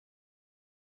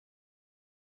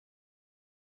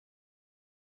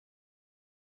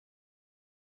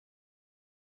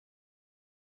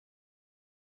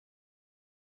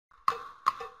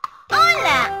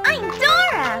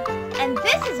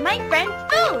This is my friend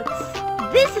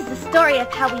Boots. This is the story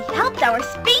of how we helped our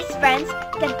space friends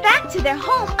get back to their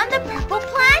home on the purple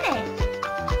planet.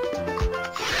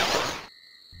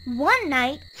 One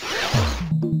night,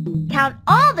 count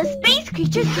all the space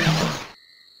creatures.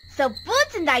 So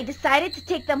Boots and I decided to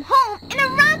take them home in a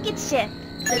rocket ship.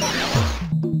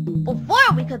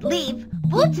 Before we could leave,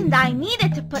 Boots and I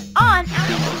needed to put on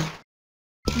our...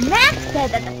 Max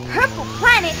said that the purple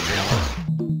planet...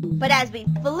 But as we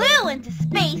flew into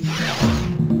space,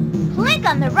 click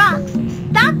on the rocks to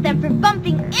stop them from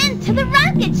bumping into the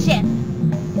rocket ship.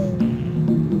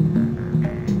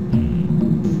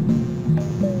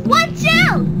 Watch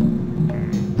out!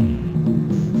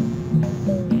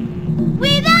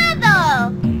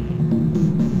 Cuidado!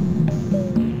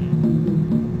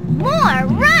 More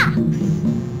rocks!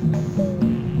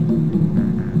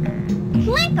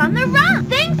 Click on the rock!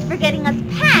 Thanks for getting us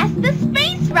past the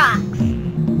space rocks!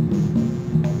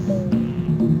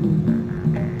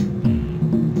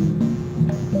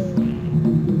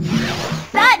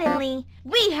 Suddenly,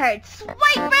 we heard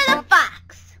Swiper the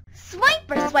Fox!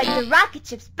 Swiper swiped the rocket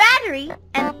ship's battery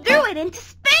and threw it into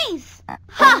space! Ha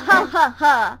ha ha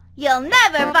ha! You'll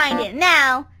never find it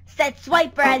now! Said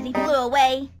Swiper as he flew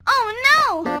away. Oh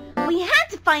no! We had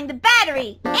to find the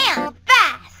battery, and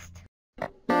fast!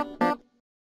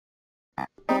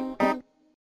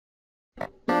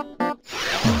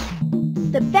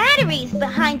 The battery is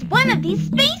behind one of these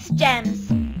space gems.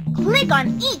 Click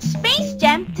on each space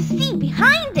gem to see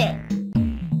behind it.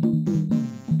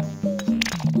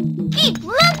 Keep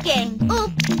looking!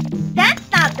 Oops! That's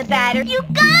not the battery. You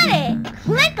got it!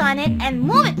 Click on it and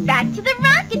move it back to the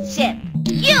rocket ship.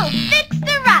 You fixed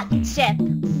the rocket ship.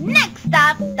 Next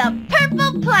stop, the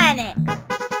purple planet.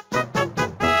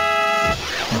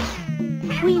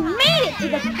 We made it to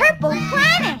the purple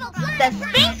planet. The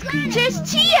space creatures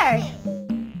cheered.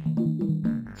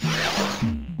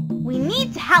 We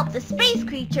need to help the space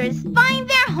creatures find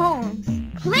their homes.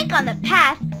 Click on the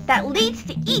path that leads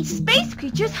to each space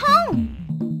creature's home.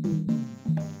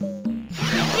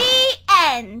 The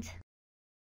end.